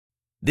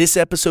This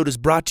episode is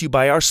brought to you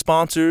by our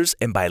sponsors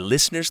and by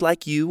listeners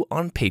like you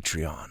on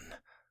Patreon.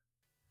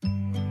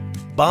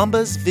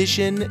 Bombas'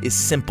 vision is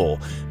simple.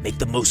 Make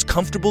the most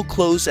comfortable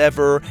clothes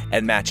ever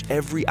and match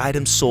every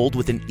item sold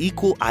with an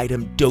equal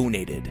item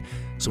donated.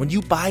 So when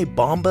you buy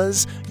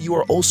Bombas, you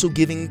are also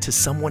giving to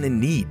someone in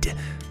need.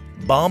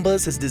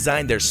 Bombas has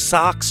designed their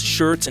socks,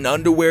 shirts, and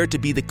underwear to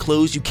be the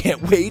clothes you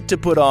can't wait to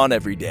put on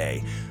every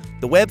day.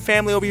 The Webb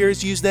family over here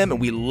has used them,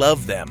 and we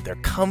love them. They're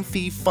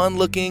comfy,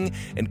 fun-looking,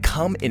 and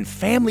come in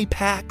family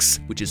packs,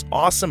 which is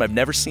awesome. I've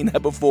never seen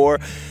that before.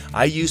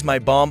 I use my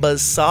Bombas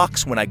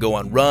socks when I go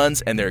on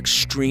runs, and they're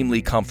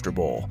extremely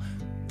comfortable.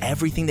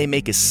 Everything they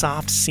make is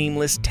soft,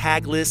 seamless,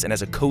 tagless, and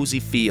has a cozy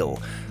feel.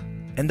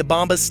 And the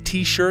Bombas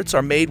t-shirts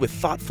are made with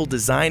thoughtful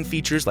design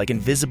features like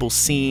invisible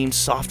seams,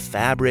 soft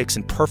fabrics,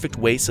 and perfect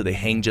waist so they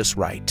hang just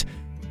right.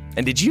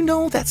 And did you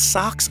know that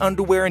socks,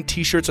 underwear, and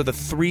t-shirts are the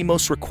 3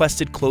 most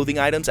requested clothing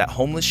items at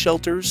homeless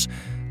shelters?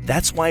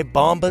 That's why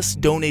Bombas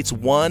donates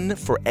 1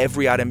 for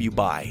every item you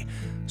buy.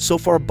 So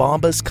far,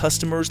 Bombas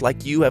customers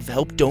like you have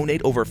helped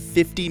donate over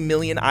 50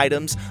 million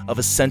items of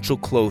essential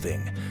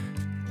clothing.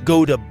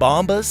 Go to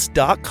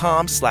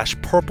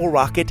bombas.com/Purple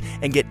Rocket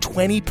and get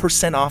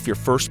 20% off your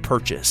first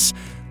purchase.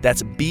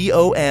 That's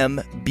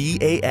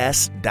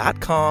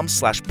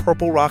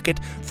bombas.com/Purple Rocket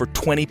for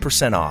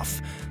 20%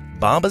 off.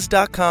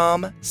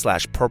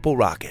 Bombas.com/Purple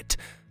Rocket.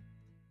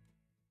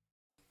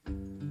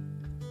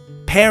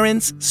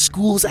 Parents,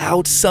 school's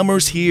out,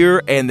 summer's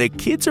here, and the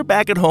kids are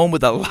back at home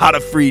with a lot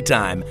of free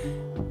time.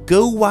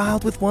 Go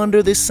wild with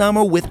wonder this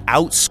summer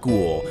without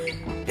school.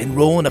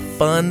 Enroll in a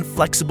fun,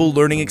 flexible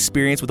learning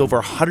experience with over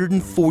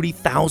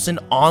 140,000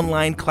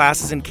 online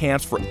classes and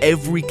camps for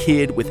every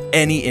kid with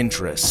any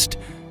interest.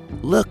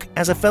 Look,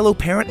 as a fellow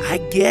parent, I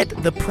get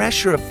the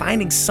pressure of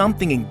finding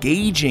something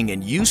engaging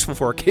and useful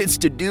for our kids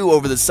to do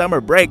over the summer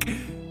break.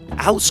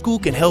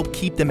 OutSchool can help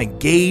keep them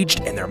engaged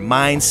and their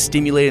minds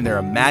stimulated and their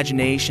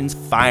imaginations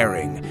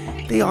firing.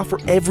 They offer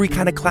every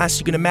kind of class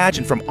you can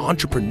imagine, from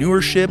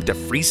entrepreneurship to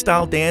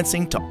freestyle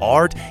dancing to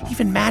art,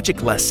 even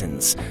magic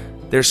lessons.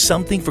 There's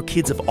something for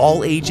kids of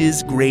all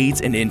ages, grades,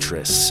 and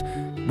interests.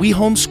 We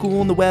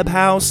homeschool in the Webb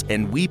house,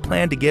 and we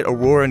plan to get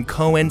Aurora and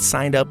Cohen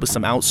signed up with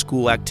some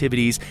OutSchool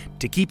activities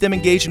to keep them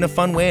engaged in a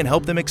fun way and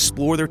help them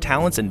explore their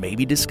talents and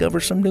maybe discover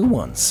some new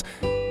ones.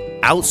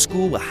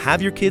 OutSchool will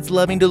have your kids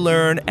loving to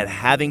learn and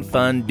having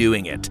fun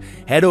doing it.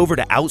 Head over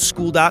to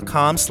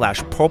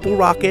outschool.com/Purple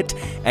Rocket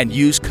and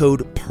use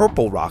code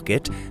Purple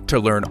Rocket to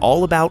learn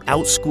all about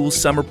OutSchool's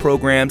summer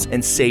programs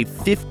and save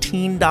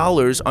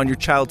 $15 on your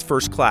child's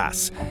first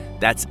class.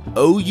 That's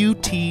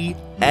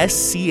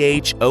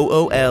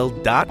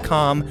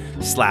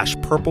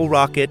outschool.com/Purple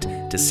Rocket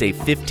to save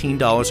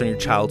 $15 on your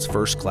child's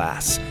first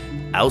class.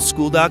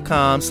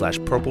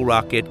 Outschool.com/Purple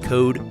Rocket,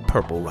 code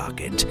Purple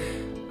Rocket.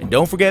 And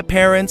don't forget,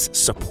 parents,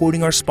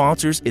 supporting our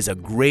sponsors is a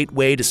great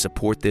way to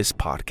support this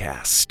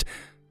podcast.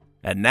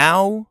 And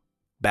now,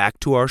 back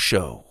to our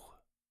show.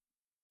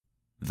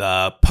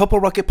 The Purple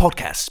Rocket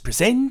Podcast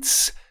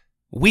presents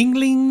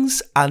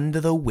Winglings Under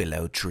the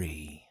Willow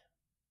Tree.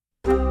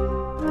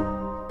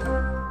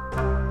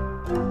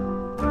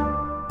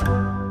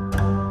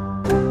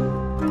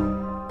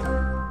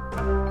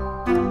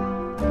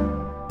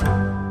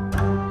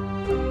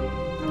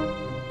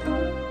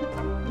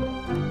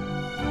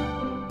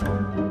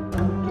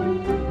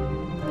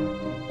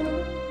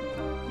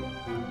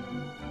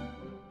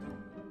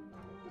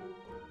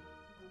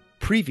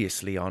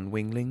 Previously on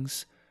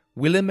Winglings,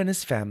 Willem and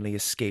his family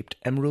escaped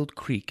Emerald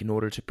Creek in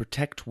order to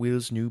protect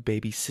Will's new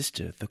baby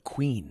sister, the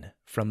Queen,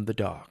 from the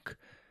dark.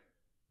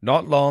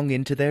 Not long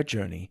into their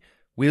journey,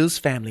 Will's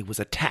family was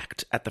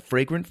attacked at the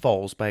Fragrant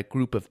Falls by a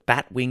group of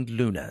bat-winged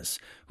Lunas,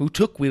 who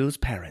took Will's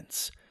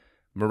parents.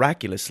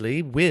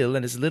 Miraculously, Will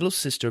and his little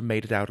sister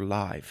made it out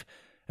alive,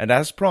 and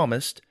as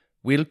promised,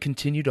 Will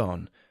continued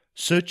on,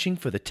 searching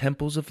for the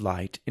temples of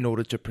light in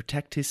order to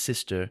protect his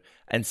sister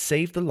and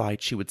save the light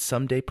she would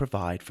someday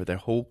provide for their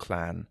whole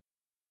clan.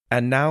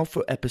 And now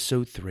for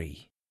Episode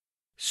 3,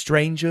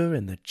 Stranger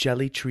in the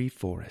Jelly Tree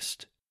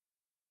Forest.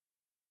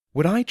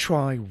 When I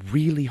try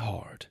really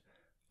hard,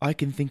 I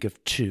can think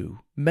of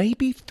 2,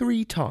 maybe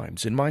 3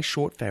 times in my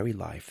short fairy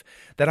life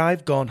that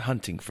I've gone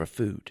hunting for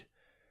food.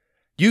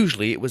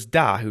 Usually it was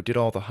Da who did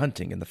all the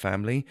hunting in the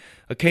family.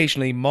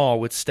 Occasionally Ma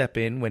would step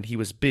in when he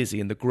was busy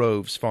in the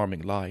groves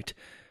farming light.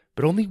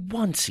 But only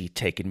once he'd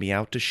taken me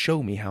out to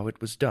show me how it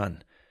was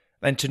done.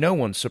 And to no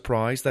one's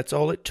surprise, that's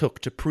all it took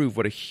to prove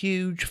what a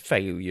huge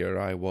failure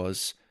I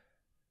was.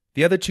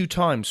 The other 2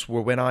 times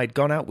were when I'd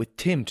gone out with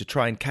Tim to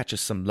try and catch us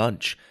some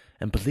lunch,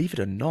 and believe it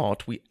or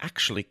not, we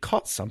actually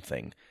caught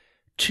something.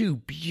 2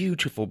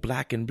 beautiful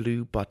black and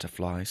blue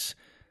butterflies.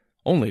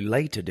 Only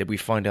later did we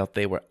find out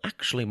they were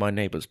actually my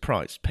neighbor's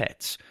prized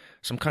pets,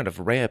 some kind of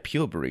rare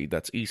pure breed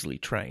that's easily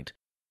trained.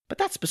 But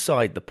that's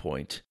beside the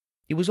point.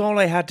 It was all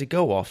I had to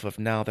go off of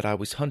now that I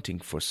was hunting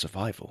for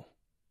survival.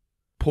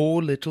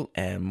 Poor little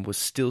Em was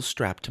still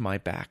strapped to my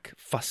back,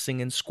 fussing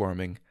and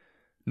squirming.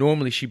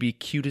 Normally she'd be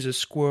cute as a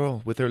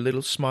squirrel, with her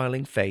little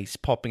smiling face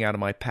popping out of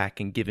my pack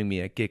and giving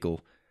me a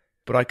giggle.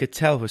 but I could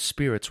tell her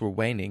spirits were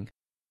waning.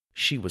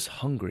 She was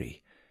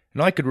hungry,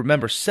 and I could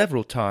remember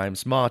several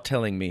times Ma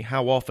telling me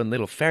how often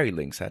little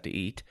fairylings had to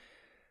eat.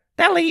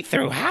 "They'll eat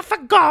through half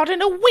a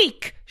garden a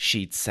week,"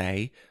 she'd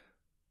say.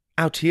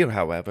 Out here,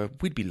 however,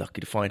 we'd be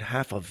lucky to find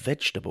half a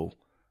vegetable.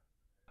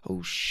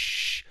 "Oh,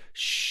 shh,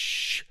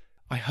 shh."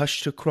 I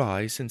hushed her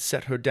cries and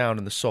set her down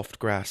in the soft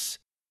grass.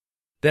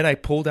 Then I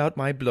pulled out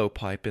my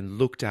blowpipe and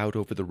looked out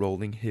over the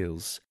rolling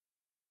hills.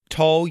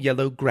 Tall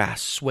yellow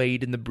grass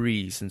swayed in the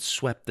breeze and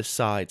swept the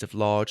sides of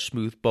large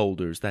smooth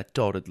boulders that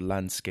dotted the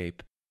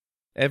landscape.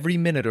 Every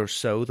minute or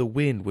so the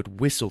wind would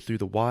whistle through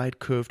the wide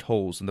curved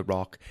holes in the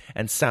rock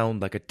and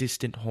sound like a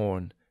distant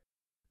horn.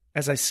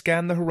 As I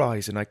scanned the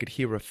horizon, I could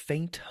hear a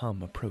faint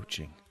hum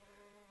approaching.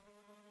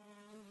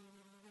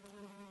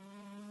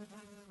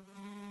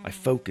 I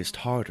focused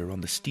harder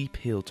on the steep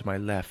hill to my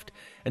left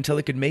until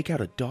I could make out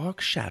a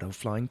dark shadow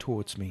flying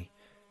towards me.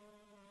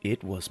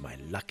 It was my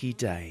lucky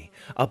day.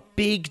 A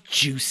big,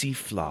 juicy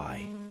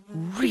fly.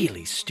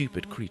 Really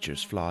stupid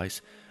creatures,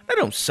 flies. I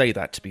don't say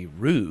that to be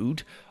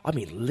rude. I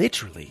mean,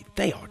 literally,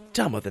 they are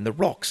dumber than the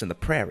rocks in the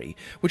prairie,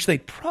 which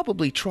they'd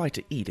probably try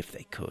to eat if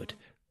they could.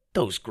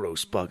 Those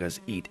gross buggers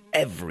eat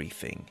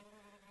everything.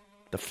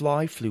 The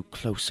fly flew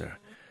closer.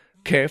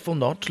 Careful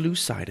not to lose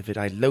sight of it,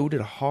 I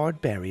loaded a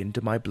hard berry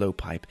into my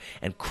blowpipe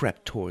and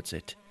crept towards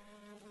it.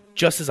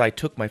 Just as I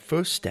took my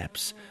first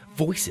steps,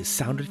 voices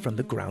sounded from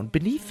the ground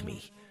beneath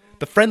me.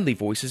 The friendly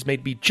voices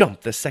made me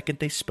jump the second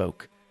they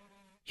spoke.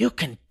 "You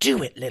can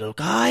do it, little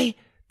guy,"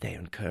 they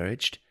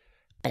encouraged.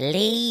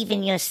 "Believe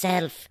in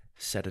yourself,"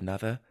 said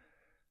another.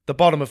 The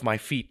bottom of my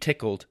feet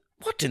tickled.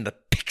 What in the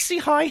pixie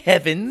high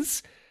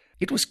heavens?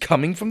 It was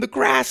coming from the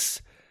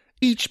grass.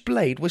 Each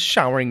blade was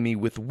showering me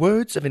with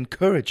words of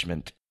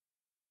encouragement.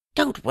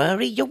 "Don't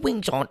worry, your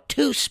wings aren't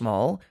too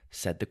small,"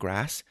 said the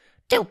grass.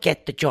 "They'll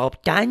get the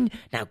job done.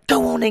 Now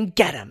go on and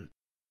get 'em."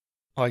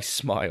 I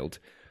smiled.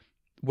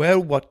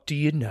 Well, what do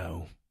you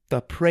know? The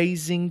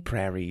praising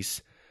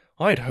prairies.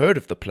 I'd heard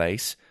of the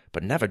place,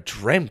 but never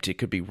dreamt it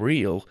could be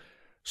real.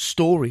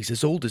 Stories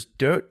as old as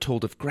dirt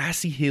told of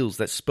grassy hills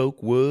that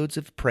spoke words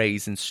of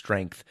praise and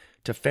strength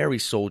to fairy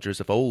soldiers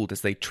of old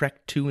as they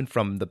trekked to and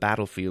from the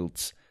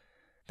battlefields.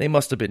 They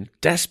must have been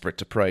desperate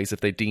to praise if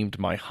they deemed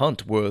my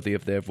hunt worthy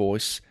of their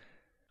voice.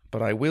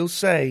 But I will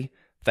say,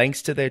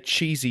 thanks to their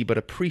cheesy but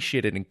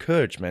appreciated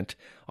encouragement,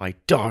 I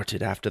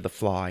darted after the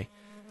fly.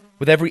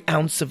 With every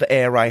ounce of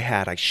air I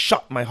had, I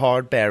shot my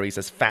hard berries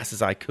as fast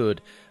as I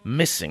could,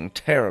 missing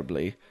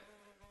terribly.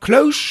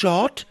 "Close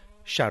shot!"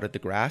 shouted the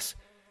grass.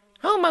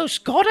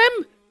 "Almost got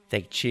him!"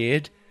 they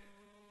cheered.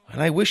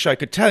 And I wish I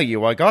could tell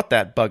you I got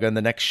that bugger in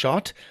the next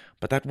shot,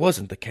 but that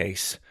wasn't the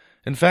case.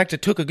 In fact,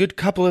 it took a good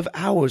couple of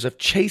hours of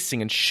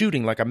chasing and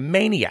shooting like a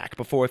maniac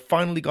before I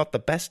finally got the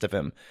best of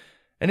him.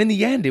 And in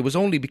the end, it was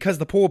only because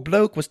the poor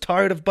bloke was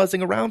tired of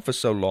buzzing around for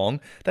so long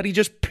that he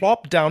just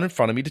plopped down in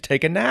front of me to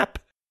take a nap.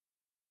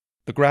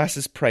 The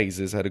grass's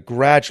praises had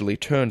gradually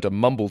turned to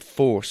mumbled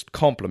forced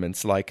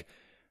compliments like,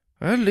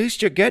 "At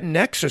least you're getting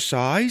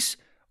exercise,"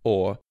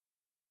 or,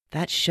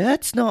 "That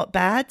shirt's not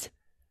bad."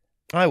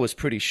 I was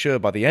pretty sure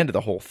by the end of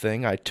the whole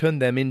thing I'd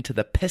turned them into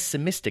the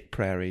pessimistic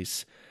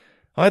prairies.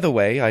 Either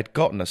way, I'd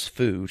gotten us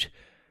food.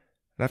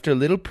 After a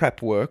little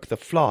prep work, the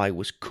fly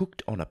was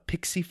cooked on a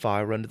pixie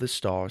fire under the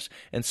stars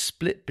and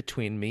split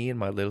between me and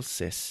my little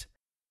sis.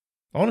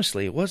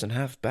 Honestly, it wasn't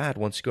half bad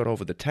once you got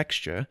over the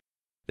texture.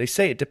 They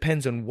say it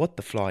depends on what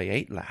the fly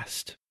ate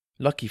last.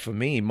 Lucky for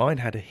me, mine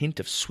had a hint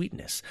of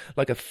sweetness,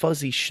 like a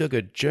fuzzy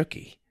sugared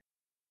jerky.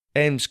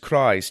 Em's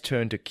cries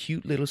turned to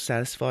cute little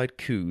satisfied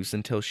coos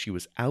until she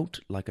was out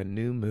like a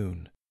new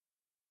moon.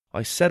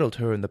 I settled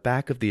her in the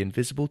back of the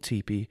invisible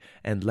teepee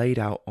and laid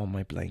out on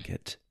my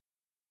blanket.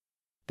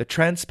 The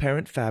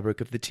transparent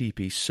fabric of the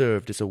teepee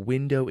served as a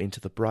window into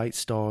the bright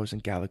stars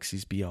and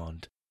galaxies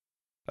beyond.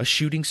 A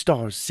shooting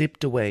star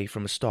zipped away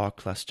from a star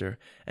cluster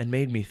and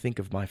made me think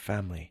of my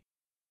family.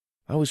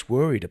 I was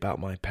worried about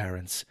my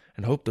parents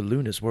and hoped the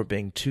Lunas weren't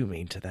being too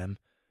mean to them.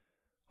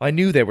 I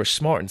knew they were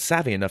smart and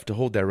savvy enough to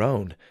hold their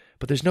own,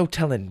 but there's no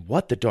telling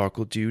what the Dark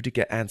will do to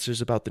get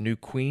answers about the new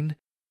queen.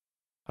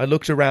 I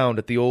looked around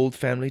at the old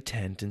family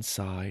tent and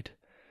sighed.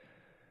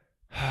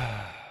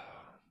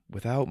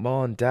 Without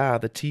Ma and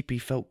Dad, the teepee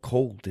felt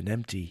cold and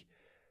empty.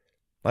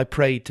 I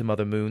prayed to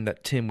Mother Moon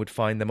that Tim would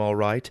find them all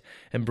right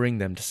and bring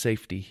them to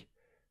safety.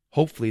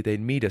 Hopefully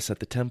they'd meet us at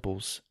the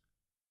temples.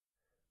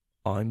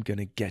 "I'm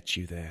gonna get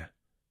you there,"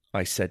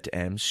 I said to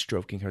Em,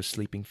 stroking her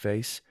sleeping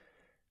face,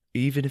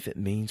 "even if it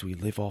means we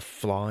live off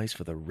flies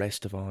for the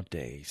rest of our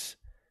days."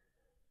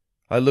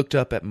 I looked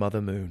up at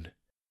Mother Moon.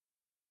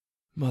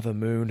 "Mother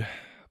Moon,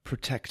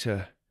 protect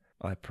her,"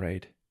 I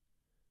prayed.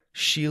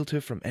 "Shield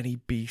her from any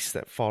beasts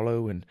that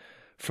follow and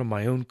from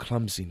my own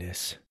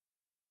clumsiness.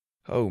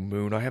 Oh,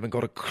 Moon, I haven't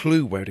got a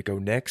clue where to go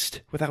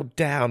next. Without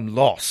Dad, I'm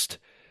lost.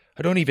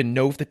 I don't even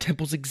know if the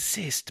temples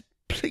exist.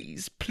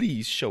 Please,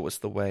 please show us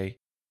the way."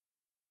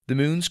 The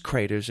moon's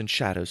craters and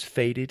shadows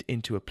faded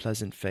into a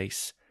pleasant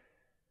face.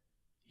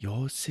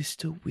 "Your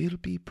sister will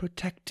be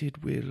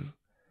protected, Will,"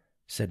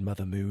 said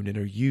Mother Moon in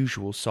her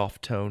usual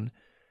soft tone.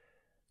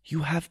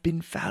 You have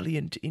been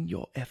valiant in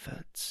your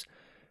efforts.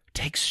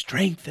 Take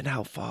strength in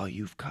how far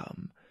you've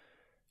come.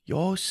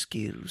 Your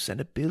skills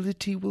and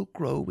ability will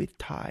grow with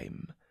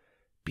time.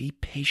 Be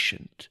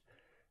patient.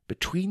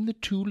 Between the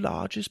two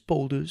largest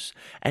boulders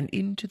and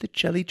into the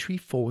jelly tree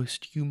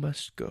forest you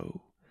must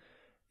go.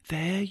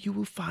 There you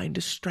will find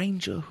a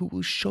stranger who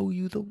will show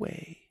you the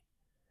way."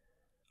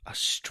 A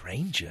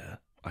stranger?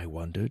 I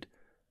wondered.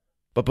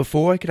 But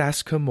before I could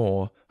ask her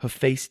more, her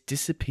face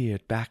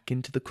disappeared back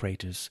into the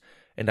craters,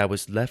 and I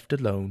was left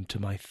alone to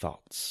my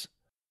thoughts.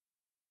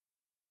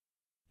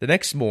 The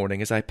next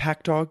morning, as I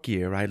packed our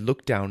gear, I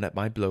looked down at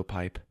my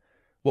blowpipe.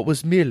 What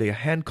was merely a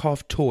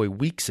hand-carved toy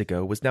weeks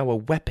ago was now a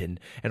weapon,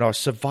 and our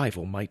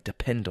survival might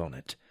depend on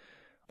it.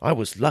 I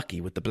was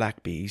lucky with the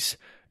black bees.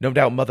 No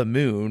doubt Mother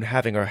Moon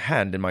having her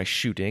hand in my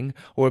shooting,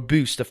 or a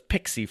boost of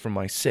pixie from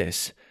my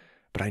sis.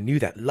 But I knew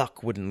that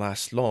luck wouldn't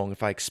last long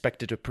if I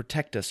expected to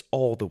protect us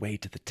all the way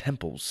to the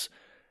temples.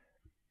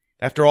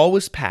 After all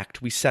was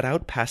packed, we set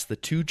out past the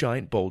two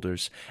giant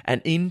boulders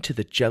and into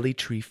the jelly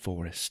tree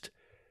forest.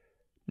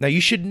 Now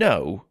you should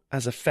know,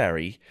 as a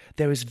fairy,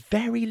 there is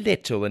very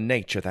little in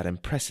nature that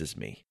impresses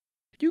me.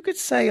 You could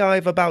say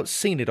I've about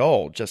seen it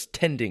all just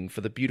tending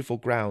for the beautiful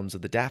grounds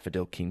of the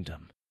Daffodil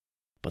Kingdom.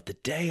 But the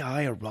day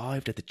I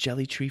arrived at the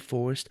jelly tree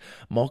forest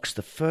marks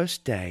the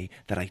first day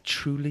that I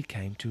truly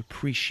came to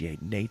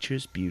appreciate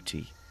nature's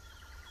beauty.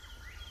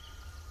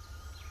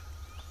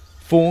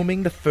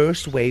 Forming the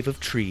first wave of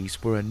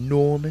trees were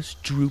enormous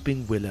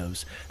drooping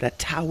willows that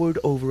towered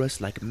over us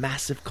like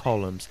massive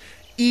columns,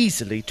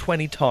 easily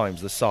 20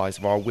 times the size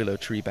of our willow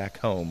tree back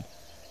home.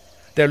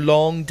 Their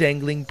long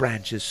dangling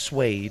branches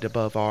swayed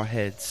above our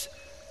heads.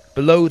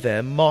 Below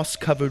them,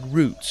 moss-covered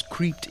roots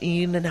creeped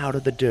in and out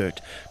of the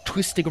dirt,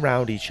 twisting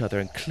around each other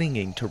and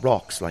clinging to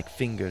rocks like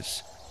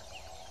fingers.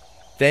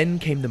 Then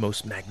came the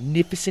most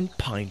magnificent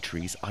pine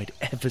trees I'd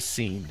ever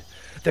seen.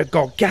 Their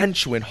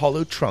gargantuan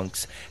hollow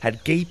trunks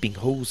had gaping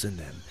holes in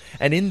them,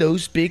 and in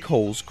those big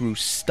holes grew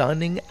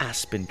stunning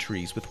aspen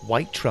trees with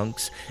white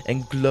trunks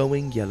and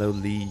glowing yellow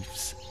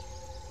leaves.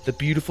 The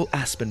beautiful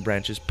aspen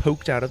branches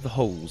poked out of the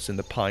holes in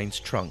the pine's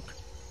trunk.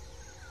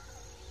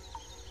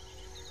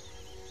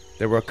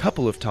 There were a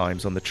couple of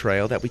times on the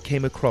trail that we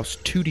came across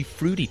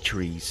tutti-frutti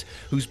trees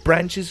whose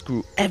branches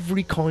grew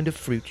every kind of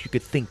fruit you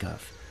could think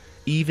of.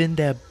 Even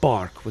their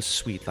bark was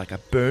sweet like a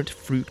burnt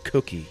fruit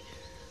cookie.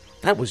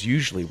 That was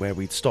usually where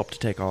we'd stop to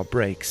take our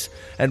breaks,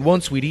 and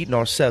once we'd eaten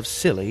ourselves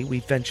silly, we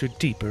ventured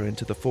deeper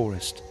into the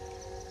forest.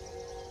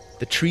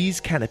 The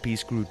trees'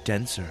 canopies grew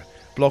denser,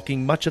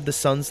 blocking much of the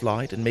sun's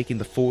light and making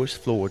the forest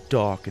floor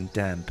dark and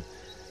damp.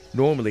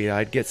 Normally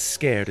I'd get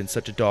scared in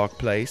such a dark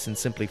place and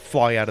simply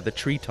fly out of the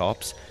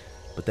treetops,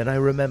 but then I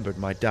remembered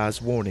my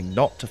dad's warning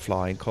not to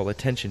fly and call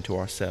attention to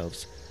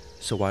ourselves,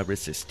 so I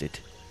resisted.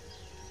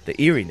 The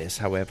eeriness,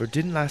 however,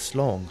 didn't last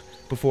long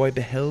before I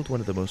beheld one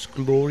of the most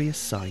glorious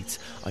sights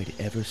I'd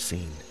ever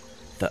seen.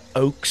 The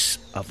Oaks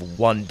of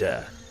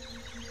Wonder.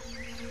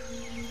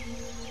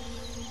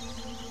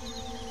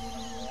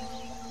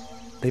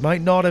 They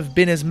might not have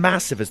been as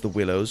massive as the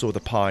willows or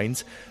the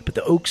pines, but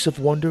the Oaks of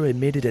Wonder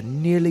emitted a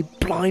nearly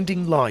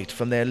blinding light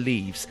from their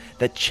leaves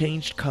that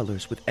changed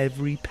colors with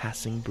every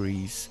passing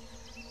breeze.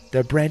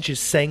 Their branches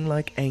sang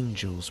like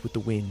angels with the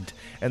wind,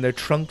 and their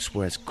trunks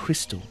were as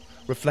crystal,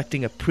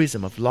 reflecting a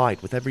prism of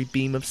light with every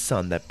beam of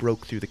sun that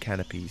broke through the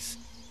canopies.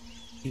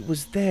 It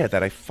was there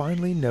that I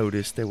finally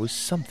noticed there was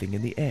something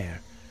in the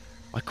air.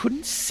 I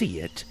couldn't see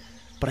it,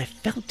 but I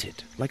felt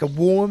it, like a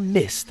warm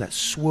mist that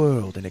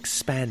swirled and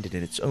expanded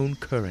in its own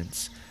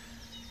currents.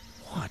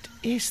 What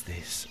is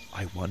this?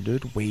 I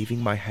wondered,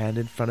 waving my hand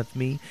in front of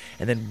me,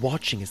 and then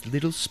watching as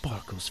little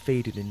sparkles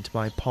faded into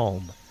my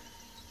palm.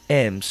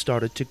 Em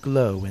started to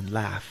glow and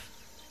laugh.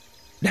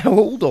 "Now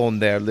hold on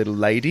there, little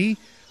lady,"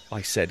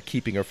 I said,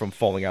 keeping her from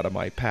falling out of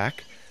my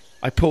pack.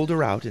 I pulled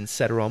her out and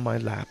set her on my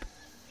lap.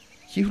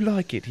 "You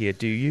like it here,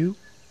 do you?"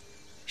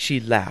 She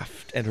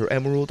laughed, and her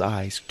emerald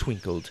eyes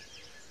twinkled.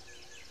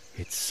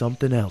 "It's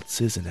something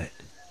else, isn't it?"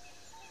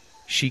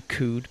 She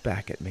cooed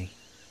back at me.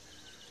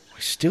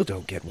 I still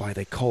don't get why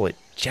they call it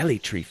Jelly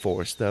Tree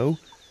Forest, though.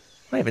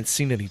 I haven't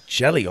seen any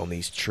jelly on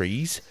these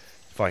trees.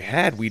 If I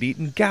had, we'd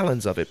eaten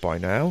gallons of it by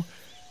now.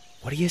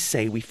 What do you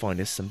say we find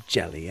us some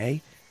jelly, eh?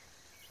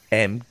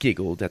 Em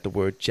giggled at the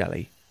word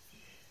jelly.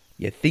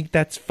 "You think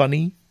that's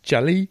funny,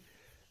 jelly?"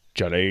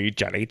 "Jelly,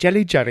 jelly,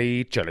 jelly,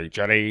 jelly, jelly,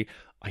 jelly."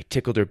 I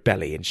tickled her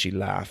belly and she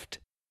laughed.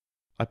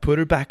 I put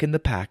her back in the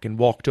pack and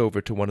walked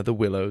over to one of the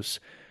willows.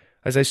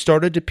 As I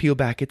started to peel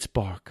back its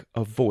bark,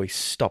 a voice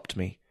stopped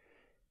me.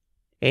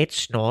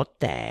 "It's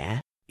not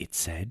there," it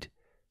said.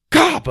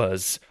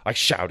 "Garbers!" I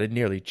shouted,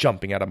 nearly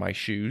jumping out of my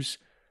shoes.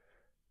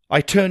 I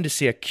turned to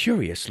see a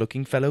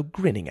curious-looking fellow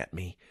grinning at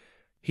me.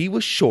 He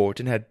was short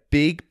and had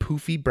big,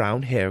 poofy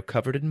brown hair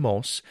covered in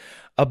moss,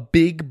 a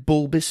big,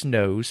 bulbous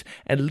nose,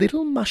 and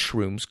little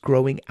mushrooms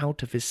growing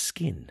out of his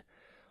skin.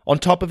 On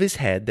top of his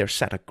head there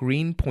sat a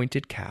green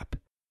pointed cap.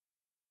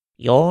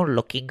 "You're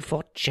looking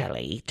for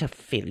jelly to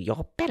fill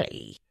your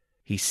belly,"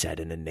 he said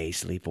in a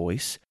nasally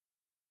voice.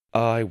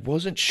 I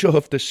wasn't sure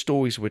if the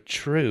stories were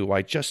true.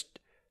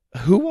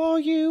 Who are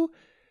you?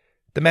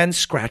 The man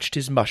scratched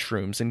his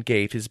mushrooms and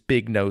gave his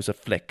big nose a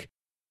flick.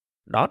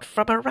 Not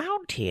from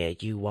around here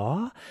you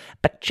are,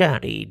 but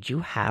journeyed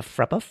you have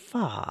from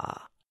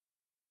afar.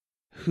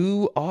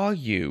 Who are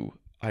you?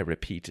 I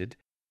repeated.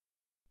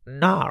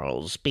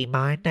 Gnarls be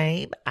my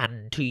name,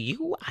 and to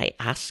you I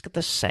ask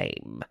the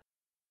same.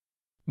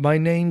 My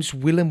name's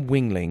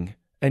Wingling,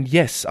 and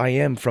yes, I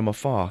am from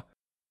afar.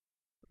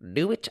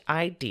 Knew it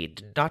I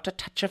did, not a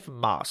touch of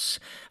moss.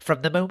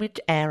 From the moment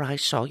ere I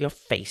saw your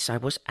face I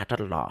was at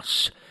a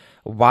loss.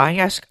 Why,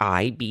 ask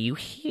I, be you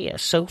here,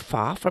 so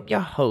far from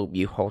your home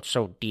you hold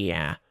so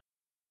dear?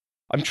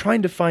 I'm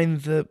trying to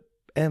find the,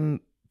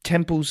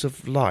 temples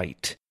of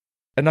light,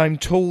 and I'm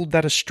told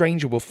that a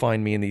stranger will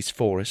find me in these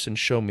forests and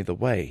show me the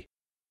way.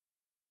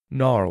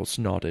 Gnarls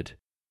nodded.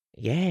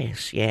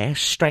 Yes, yes,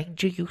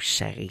 stranger you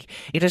say.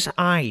 It is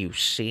I you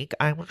seek,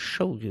 I will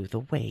show you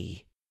the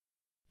way.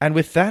 And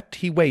with that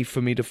he waved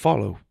for me to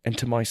follow, and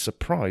to my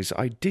surprise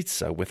I did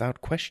so without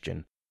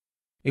question.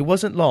 It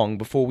wasn't long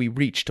before we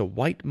reached a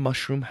white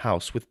mushroom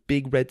house with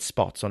big red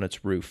spots on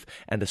its roof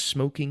and a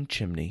smoking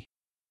chimney.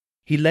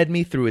 He led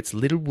me through its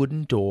little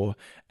wooden door,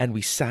 and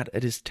we sat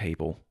at his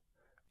table.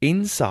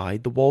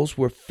 Inside, the walls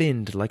were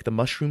finned like the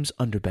mushroom's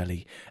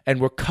underbelly, and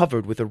were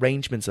covered with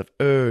arrangements of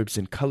herbs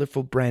and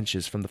colorful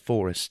branches from the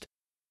forest.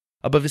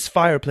 Above his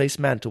fireplace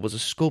mantel was a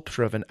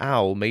sculpture of an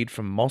owl made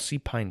from mossy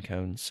pine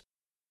cones.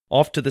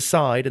 Off to the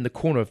side, in the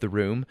corner of the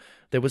room,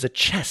 there was a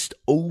chest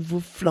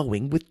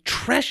overflowing with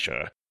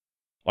treasure.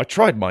 I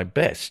tried my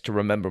best to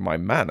remember my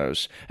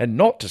manners, and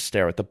not to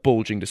stare at the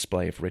bulging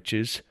display of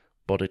riches,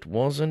 but it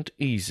wasn't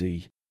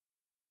easy.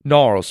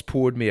 Gnarls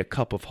poured me a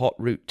cup of hot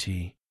root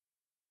tea.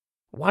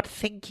 What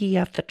think ye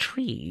of the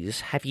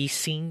trees? Have ye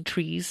seen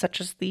trees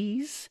such as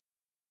these?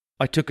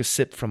 I took a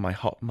sip from my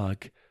hot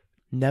mug.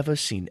 Never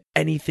seen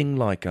anything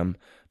like 'em.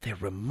 They're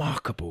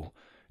remarkable.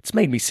 It's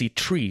made me see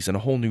trees in a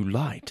whole new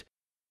light.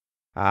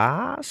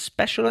 Ah,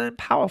 special and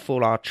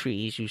powerful are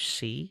trees, you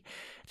see.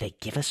 They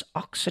give us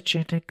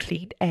oxygen and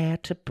clean air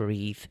to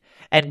breathe,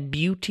 and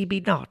beauty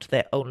be not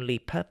their only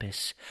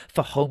purpose,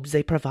 for homes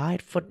they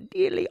provide for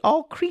nearly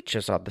all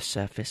creatures on the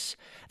surface,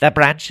 their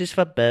branches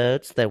for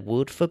birds, their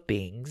wood for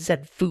beings,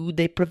 and food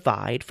they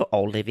provide for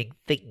all living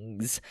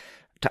things.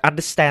 To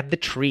understand the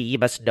tree, you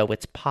must know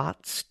its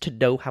parts, to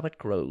know how it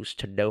grows,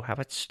 to know how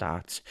it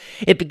starts.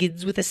 It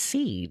begins with a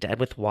seed, and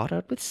with water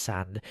and with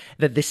sun.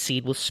 Then this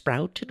seed will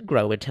sprout and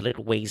grow until it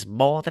weighs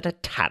more than a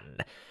ton.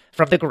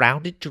 From the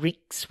ground it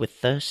drinks with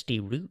thirsty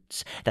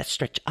roots that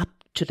stretch up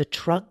to the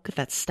trunk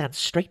that stands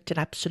straight and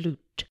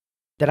absolute.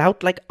 Then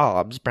out like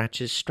arms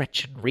branches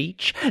stretch and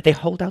reach. They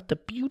hold out the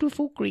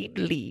beautiful green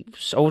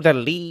leaves. Oh, the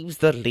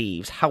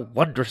leaves, how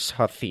wondrous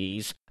are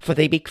these! For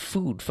they make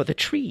food for the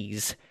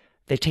trees.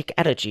 They take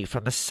energy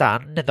from the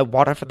sun and the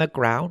water from the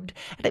ground,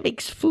 and it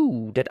makes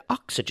food and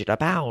oxygen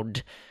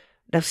abound.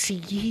 Now see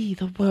ye,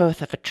 the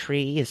worth of a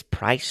tree is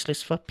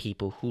priceless for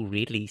people who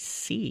really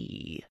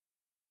see.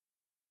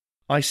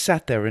 I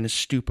sat there in a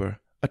stupor,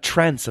 a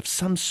trance of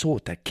some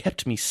sort that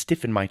kept me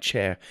stiff in my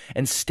chair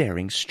and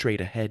staring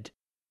straight ahead.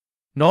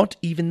 Not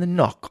even the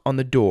knock on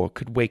the door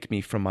could wake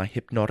me from my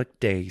hypnotic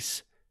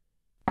daze.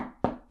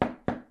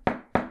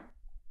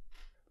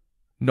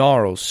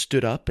 Gnarls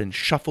stood up and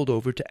shuffled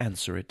over to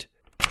answer it.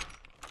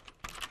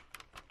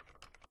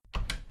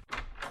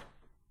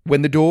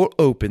 When the door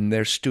opened,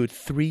 there stood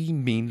 3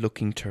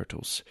 mean-looking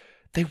turtles.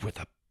 They were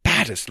the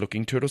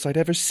baddest-looking turtles I'd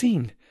ever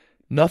seen.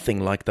 Nothing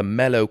like the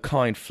mellow,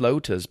 kind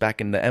floaters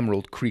back in the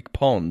Emerald Creek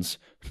ponds.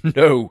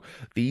 No,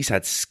 these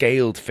had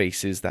scaled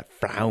faces that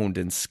frowned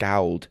and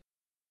scowled.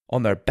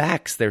 On their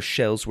backs, their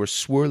shells were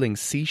swirling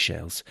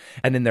seashells,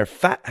 and in their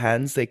fat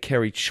hands they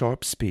carried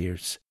sharp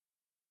spears.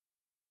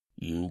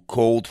 "You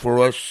called for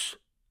us?"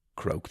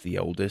 croaked the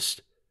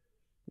oldest.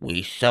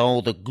 "We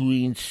saw the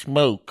green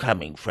smoke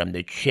coming from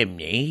the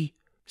chimney,"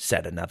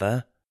 said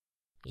another.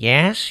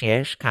 Yes,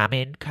 yes, come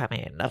in,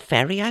 a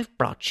ferry I've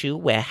brought you.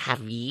 Where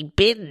have ye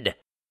been?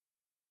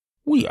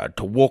 "We had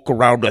to walk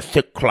around a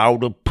thick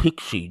cloud of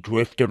pixie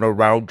drifting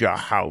around your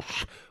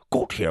house.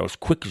 Got here as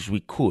quick as we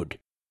could."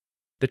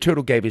 The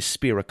turtle gave his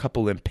spear a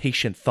couple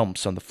impatient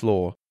thumps on the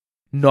floor.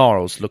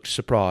 Gnarls looked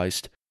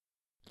surprised.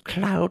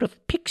 Cloud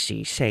of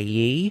pixies, say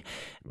ye?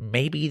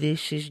 Maybe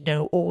this is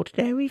no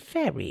ordinary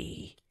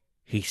ferry,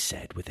 he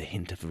said with a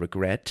hint of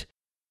regret.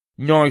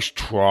 "Nice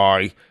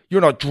try. You're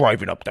not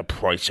driving up the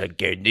price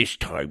again this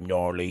time,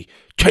 Gnarly.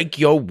 Take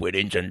your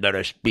winnings and let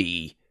us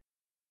be."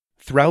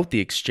 Throughout the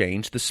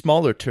exchange, the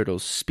smaller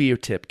turtle's spear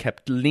tip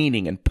kept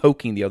leaning and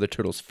poking the other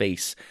turtle's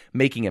face,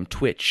 making him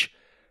twitch.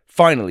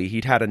 Finally,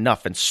 he'd had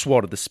enough and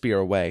swatted the spear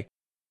away.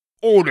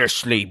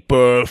 "Honestly,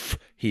 Burf,"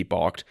 he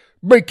barked,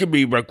 "making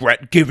me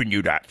regret giving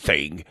you that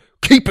thing.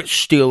 Keep it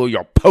still or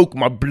you'll poke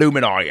my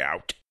bloomin' eye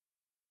out."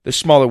 The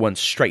smaller one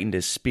straightened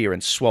his spear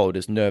and swallowed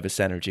his nervous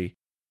energy.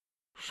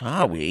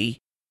 "Sorry?"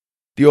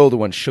 The older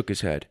one shook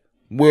his head.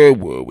 "Where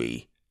were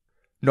we?"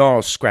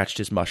 Gnarls scratched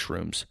his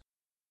mushrooms.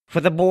 For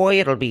the boy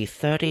it'll be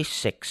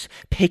 36.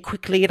 Pay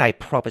quickly and I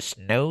promise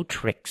no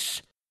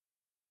tricks.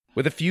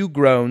 With a few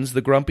groans,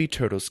 the grumpy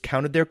turtles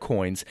counted their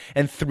coins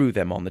and threw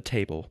them on the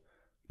table.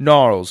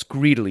 Gnarls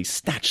greedily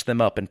snatched them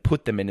up and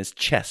put them in his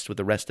chest with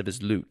the rest of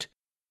his loot.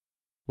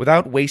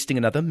 Without wasting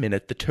another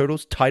minute, the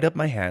turtles tied up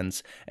my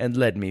hands and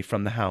led me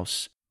from the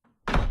house.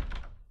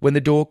 When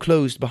the door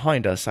closed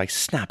behind us, I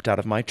snapped out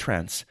of my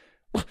trance.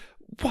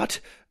 "What?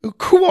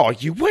 Who are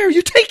you? Where are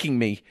you taking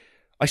me?"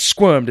 I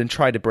squirmed and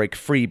tried to break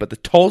free, but the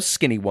tall,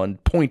 skinny one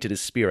pointed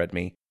his spear at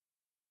me.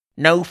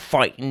 "No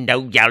fighting,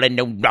 no yelling,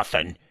 no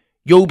nothing.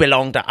 You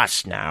belong to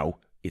us now,"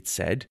 it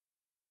said.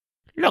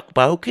 "Look,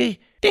 Bokey,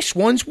 this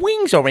one's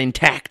wings are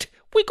intact.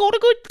 We got a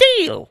good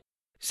deal,"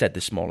 said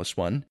the smallest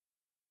one.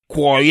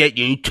 "Quiet,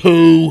 you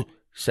two,"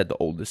 said the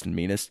oldest and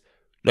meanest.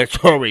 "Let's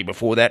hurry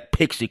before that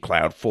pixie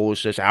cloud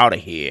forces us out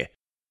of here."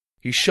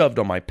 He shoved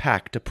on my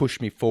pack to push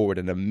me forward,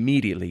 and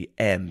immediately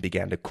Em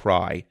began to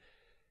cry.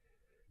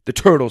 The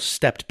turtles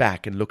stepped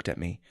back and looked at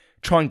me,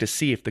 trying to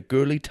see if the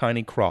girly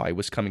tiny cry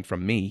was coming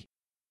from me.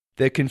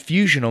 Their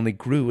confusion only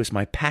grew as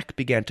my pack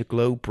began to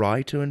glow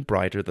brighter and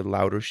brighter the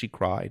louder she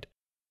cried.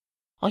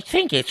 "I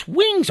think its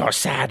wings are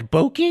sad,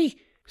 Bokey,"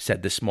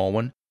 said the small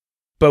one.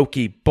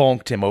 Bokey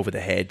bonked him over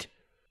the head.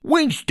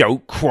 "Wings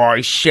don't cry,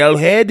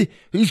 shellhead.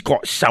 He's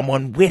got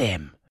someone with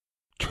him.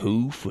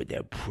 2 for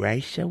the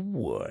price of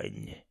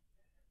 1.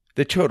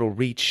 The turtle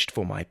reached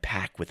for my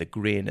pack with a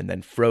grin and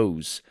then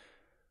froze.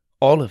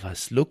 All of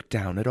us looked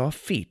down at our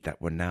feet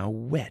that were now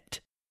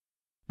wet.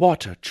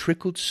 Water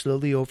trickled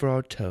slowly over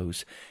our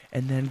toes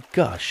and then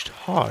gushed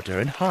harder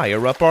and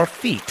higher up our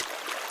feet.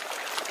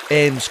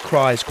 Em's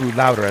cries grew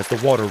louder as the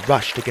water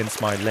rushed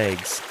against my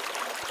legs.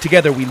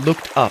 Together we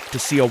looked up to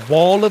see a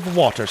wall of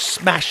water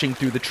smashing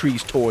through the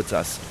trees towards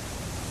us.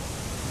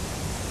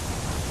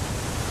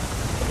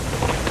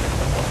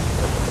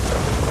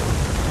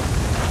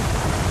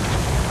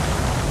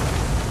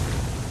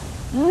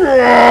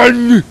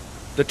 Run!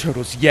 The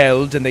turtles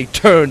yelled, and they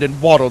turned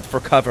and waddled for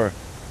cover.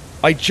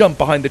 I jumped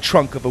behind the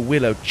trunk of a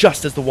willow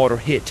just as the water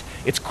hit,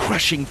 its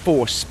crushing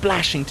force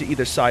splashing to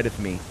either side of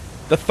me.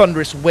 The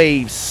thunderous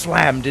waves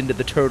slammed into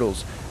the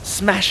turtles,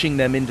 smashing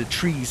them into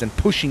trees and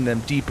pushing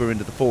them deeper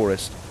into the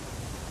forest.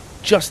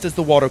 Just as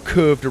the water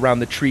curved around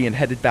the tree and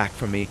headed back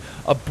for me,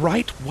 a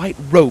bright white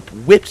rope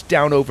whipped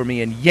down over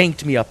me and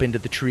yanked me up into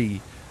the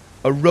tree.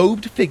 A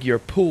robed figure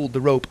pulled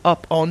the rope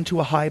up onto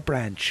a high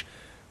branch.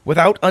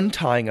 Without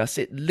untying us,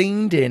 it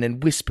leaned in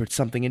and whispered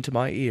something into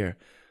my ear.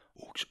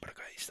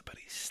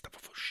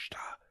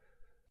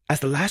 As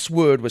the last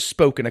word was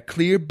spoken, a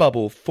clear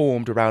bubble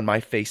formed around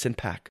my face and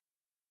pack.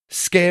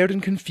 Scared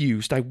and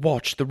confused, I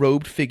watched the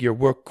robed figure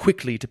work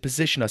quickly to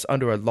position us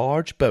under a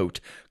large boat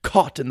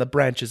caught in the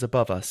branches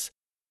above us.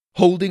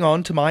 Holding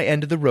on to my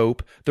end of the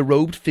rope, the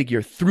robed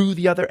figure threw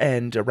the other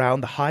end around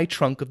the high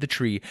trunk of the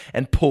tree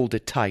and pulled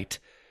it tight.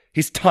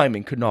 His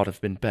timing could not have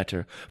been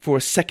better, for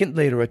a second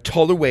later a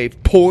taller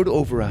wave poured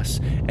over us,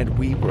 and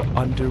we were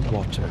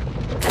underwater.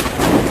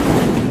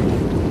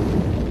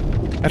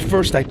 At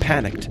first I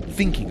panicked,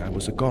 thinking I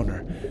was a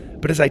goner,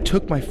 but as I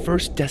took my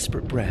first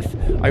desperate breath,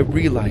 I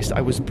realized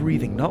I was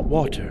breathing not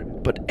water,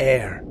 but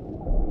air.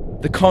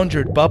 The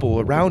conjured bubble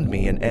around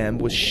me and Em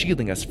was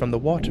shielding us from the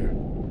water.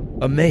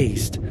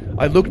 Amazed,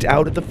 I looked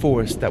out at the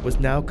forest that was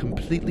now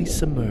completely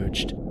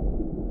submerged.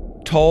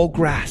 Tall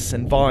grass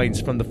and vines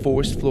from the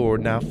forest floor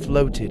now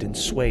floated and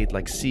swayed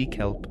like sea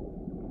kelp.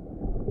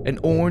 An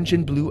orange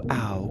and blue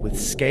owl with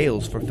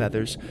scales for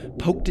feathers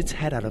poked its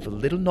head out of a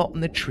little knot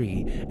in the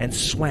tree and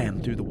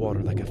swam through the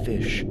water like a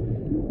fish.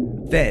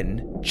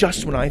 Then,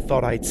 just when I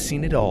thought I'd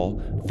seen it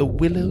all, the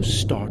willows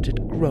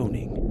started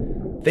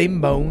groaning. They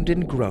moaned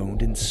and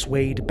groaned and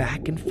swayed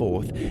back and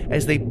forth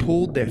as they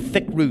pulled their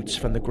thick roots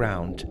from the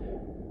ground.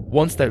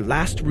 Once their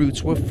last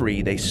roots were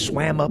free, they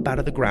swam up out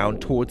of the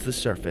ground towards the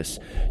surface,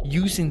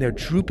 using their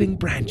drooping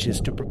branches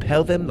to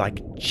propel them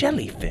like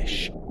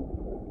jellyfish.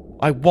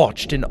 I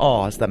watched in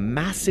awe as the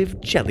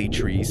massive jelly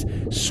trees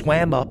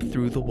swam up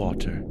through the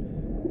water.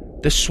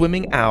 The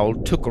swimming owl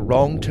took a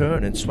wrong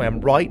turn and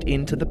swam right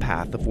into the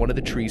path of one of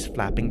the tree's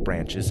flapping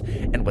branches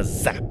and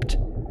was zapped.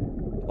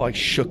 I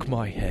shook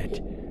my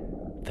head.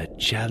 The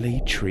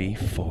jelly tree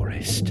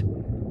forest.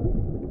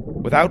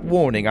 Without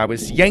warning, I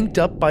was yanked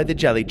up by the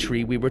jelly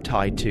tree we were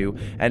tied to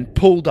and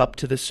pulled up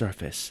to the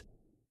surface.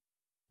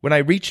 When I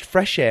reached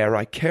fresh air,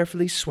 I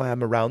carefully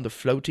swam around the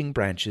floating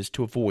branches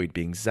to avoid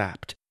being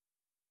zapped.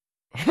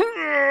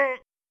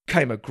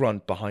 Came a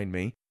grunt behind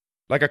me.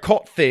 Like a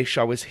caught fish,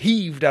 I was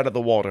heaved out of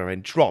the water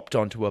and dropped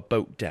onto a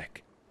boat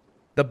deck.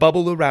 The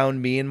bubble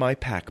around me and my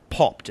pack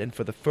popped, and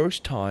for the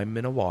first time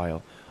in a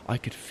while, I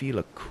could feel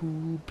a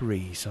cool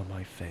breeze on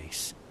my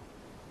face.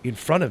 In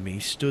front of me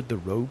stood the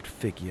robed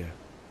figure.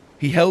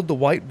 He held the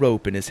white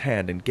rope in his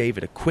hand and gave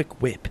it a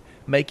quick whip,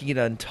 making it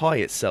untie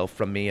itself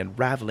from me and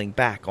raveling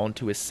back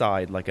onto his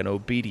side like an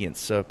obedient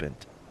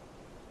serpent.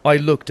 I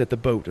looked at the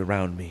boat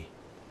around me.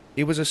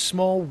 It was a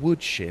small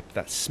wood ship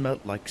that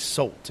smelt like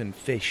salt and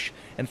fish,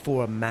 and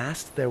for a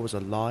mast there was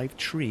a live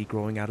tree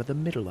growing out of the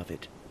middle of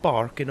it,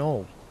 bark and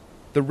all.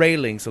 The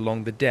railings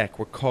along the deck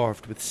were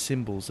carved with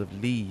symbols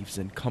of leaves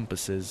and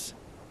compasses.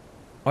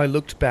 I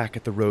looked back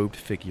at the robed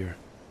figure.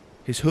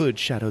 His hood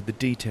shadowed the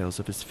details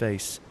of his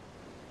face.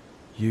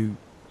 "You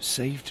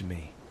saved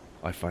me,"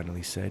 I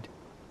finally said.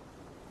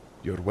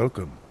 "You're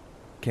welcome,"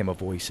 came a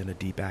voice in a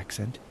deep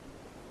accent.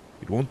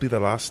 "It won't be the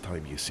last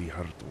time you see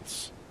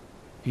hurdles."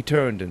 He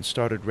turned and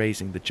started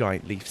raising the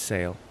giant leaf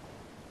sail.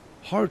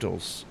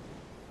 "Hurdles?"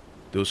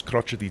 "Those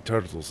crotchety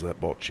turtles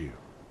that bought you.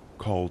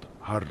 Called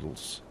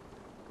hurdles."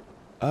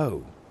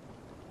 "Oh."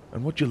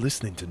 "And what you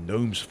listening to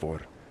gnomes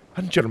for?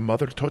 Hadn't your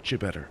mother taught you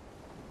better?"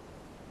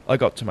 I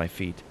got to my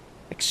feet.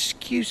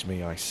 "Excuse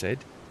me," I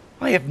said.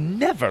 "I have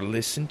never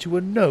listened to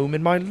a gnome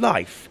in my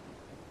life."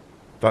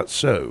 "That's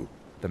so?"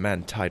 The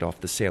man tied off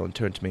the sail and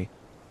turned to me.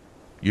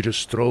 "You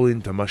just stroll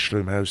into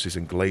mushroom houses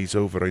and glaze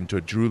over into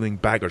a drooling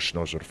bagger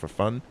schnozzer for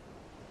fun?"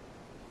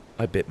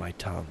 I bit my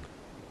tongue.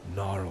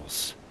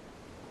 Gnarls.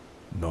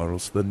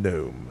 Gnarls the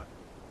gnome.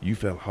 You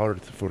fell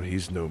hard for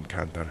his gnome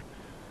canter.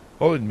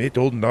 I'll admit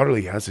old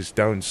Gnarly has his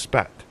down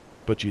spat,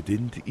 but you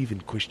didn't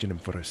even question him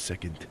for a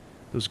second.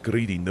 Those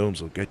greedy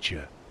gnomes will get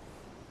you.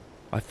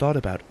 I thought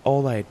about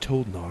all I had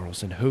told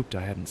Gnarls and hoped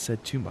I hadn't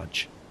said too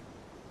much.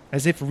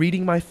 As if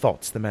reading my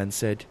thoughts, the man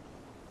said,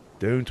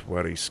 "Don't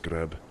worry,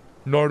 Scrub.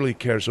 Gnarly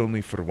cares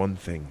only for one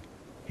thing.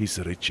 His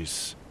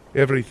riches.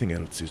 Everything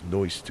else is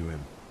noise to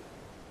him."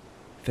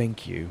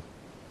 "Thank you."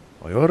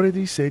 "I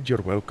already said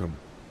you're welcome."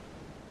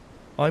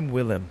 "I'm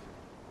Willem."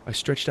 I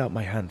stretched out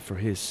my hand for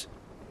his.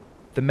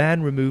 The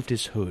man removed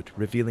his hood,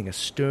 revealing a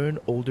stern,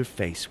 older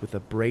face with a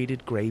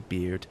braided grey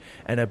beard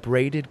and a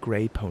braided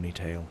grey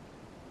ponytail.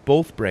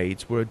 Both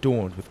braids were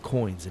adorned with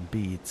coins and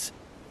beads.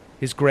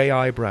 His grey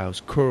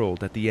eyebrows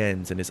curled at the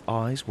ends, and his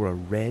eyes were a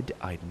red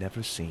I'd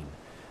never seen.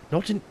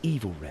 Not an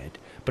evil red,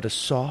 but a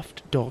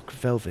soft, dark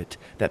velvet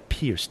that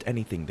pierced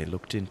anything they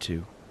looked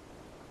into.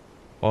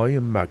 "I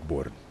am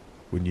Magborn.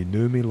 When you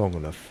know me long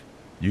enough,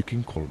 you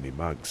can call me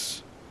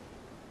Mags."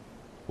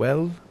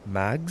 "Well,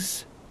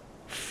 Mags?"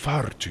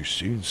 "Far too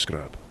soon,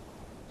 Scrub."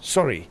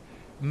 "Sorry,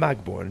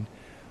 Magborn.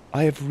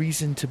 I have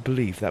reason to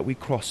believe that we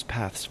crossed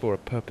paths for a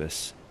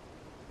purpose."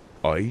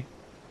 "I?"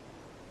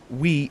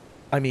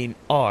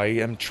 I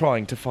am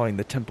trying to find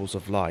the Temples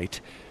of Light.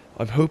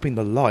 I'm hoping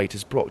the light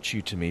has brought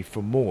you to me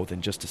for more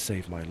than just to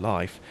save my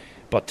life,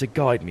 but to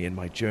guide me in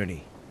my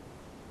journey."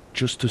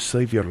 "Just to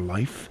save your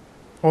life?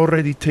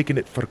 Already taking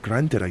it for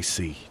granted, I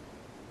see."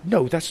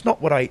 "No, that's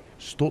not what I—"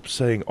 "Stop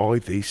saying I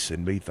this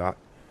and me that.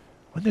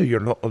 I know you're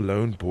not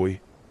alone, boy.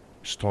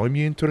 It's time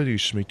you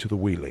introduce me to the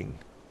Wheeling."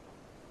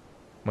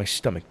 My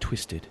stomach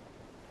twisted.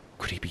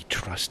 Could he be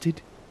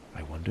trusted?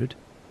 I wondered.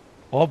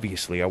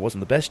 Obviously, I wasn't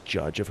the best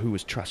judge of who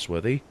was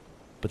trustworthy,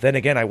 but then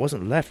again I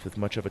wasn't left with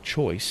much of a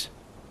choice.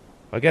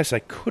 I guess I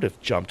could have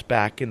jumped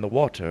back in the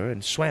water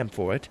and swam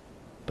for it,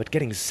 but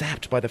getting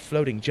zapped by the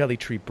floating jelly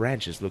tree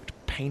branches looked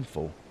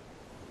painful.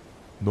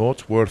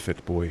 "Not worth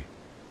it, boy.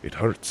 It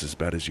hurts as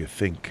bad as you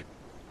think,"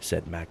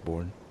 said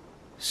Magborn.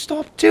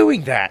 "Stop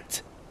doing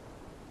that!"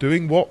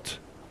 "Doing what?"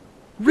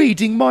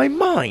 "Reading my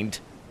mind!"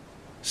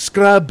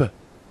 "Scrub!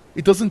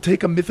 It doesn't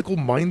take a mythical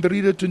mind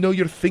reader to know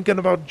you're thinking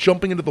about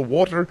jumping into the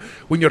water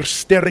when you're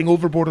staring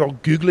overboard all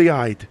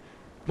googly-eyed.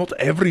 Not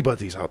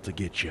everybody's out to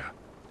get you."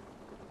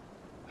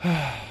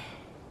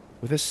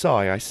 With a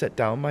sigh, I set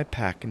down my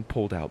pack and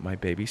pulled out my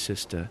baby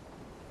sister.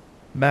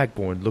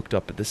 Magborn looked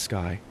up at the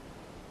sky.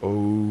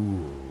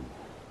 "Oh,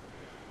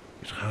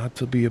 it had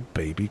to be a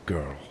baby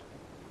girl."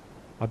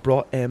 I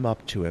brought Em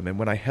up to him, and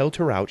when I held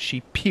her out,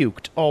 she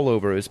puked all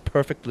over his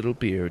perfect little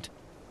beard.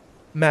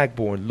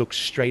 Magborn looked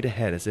straight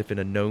ahead as if in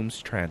a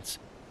gnome's trance.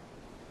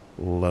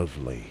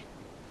 "Lovely.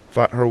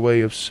 That her way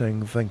of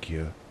saying thank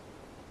you?"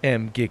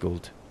 Em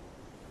giggled.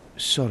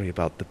 "Sorry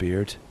about the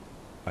beard,"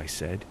 I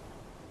said.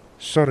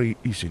 "Sorry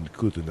isn't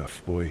good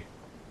enough, boy.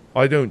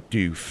 I don't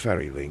do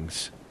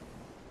fairylings."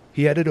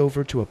 He headed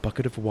over to a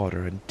bucket of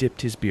water and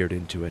dipped his beard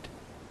into it.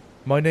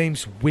 "My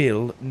name's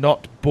Will,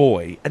 not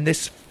Boy, and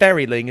this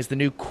fairyling is the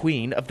new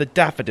queen of the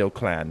Daffodil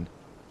Clan."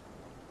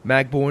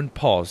 Magborn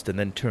paused and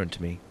then turned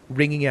to me,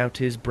 wringing out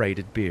his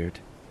braided beard.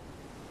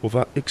 "Well,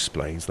 that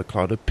explains the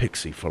cloud of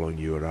pixie following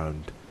you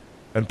around,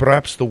 and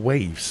perhaps the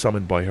waves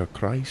summoned by her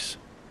cries."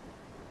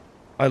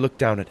 I looked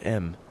down at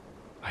Em.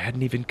 I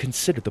hadn't even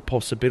considered the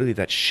possibility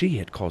that she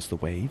had caused the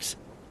waves.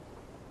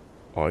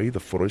 "Aye, the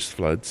forest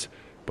floods,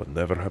 but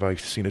never have I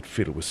seen it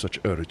fill with such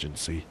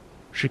urgency.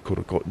 She could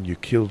have gotten you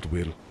killed,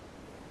 Will."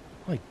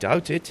 "I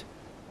doubt it.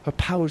 Her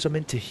powers are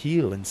meant to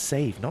heal and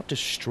save, not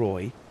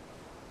destroy."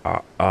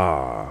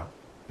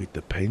 It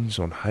depends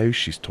on how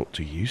she's taught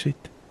to use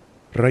it.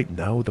 Right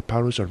now, the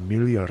powers are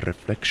merely a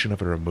reflection of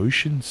her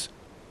emotions.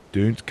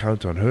 Don't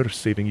count on her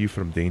saving you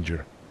from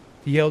danger."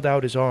 He held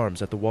out his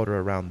arms at the water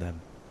around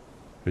them.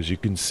 "As you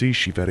can see,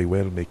 she very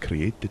well may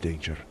create the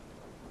danger."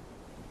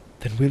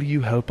 "Then will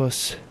you help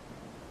us?"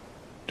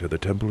 "To the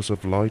Temples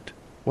of Light?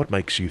 What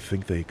makes you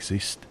think they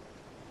exist?"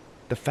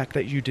 "The fact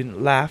that you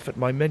didn't laugh at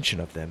my mention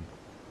of them."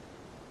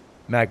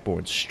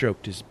 Magborn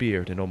stroked his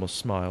beard and almost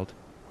smiled.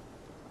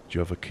 "You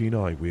have a keen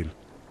eye, Will,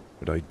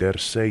 and I dare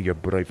say you're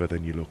braver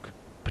than you look,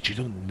 but you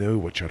don't know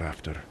what you're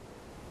after."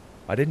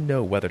 I didn't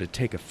know whether to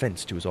take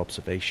offense to his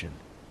observation.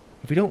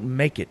 If we don't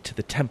make it to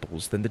the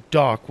temples, then the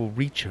dark will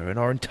reach her and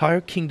our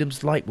entire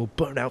kingdom's light will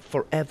burn out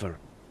forever.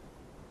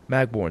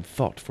 Magborn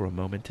thought for a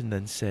moment and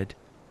then said,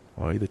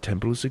 Aye, the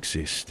temples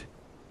exist,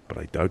 but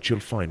I doubt you'll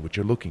find what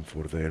you're looking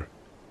for there.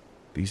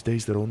 These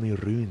days they're only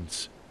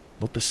ruins,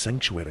 not the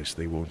sanctuaries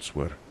they once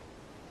were.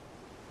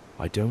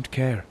 I don't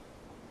care.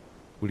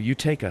 Will you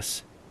take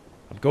us?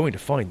 I'm going to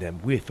find them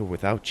with or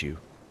without you.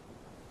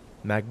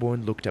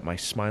 Magborn looked at my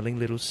smiling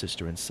little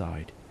sister and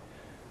sighed.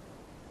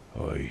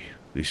 Aye,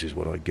 this is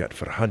what I get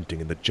for hunting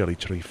in the Jelly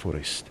Tree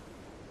Forest.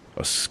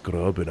 A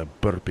scrub and a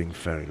burping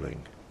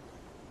fairyling.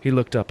 He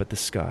looked up at the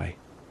sky.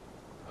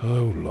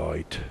 Oh,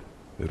 light.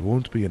 It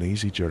won't be an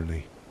easy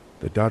journey.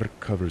 The dark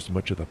covers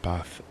much of the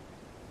path.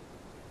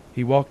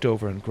 He walked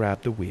over and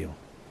grabbed the wheel.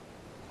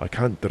 I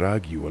can't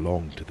drag you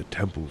along to the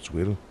temples,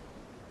 Will.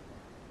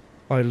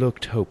 I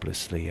looked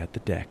hopelessly at the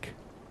deck.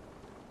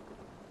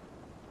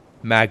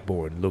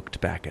 Magborn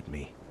looked back at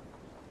me.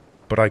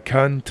 But I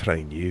can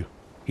train you,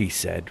 he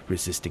said,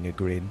 resisting a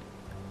grin.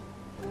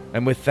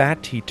 And with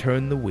that he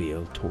turned the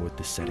wheel toward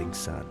the setting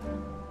sun.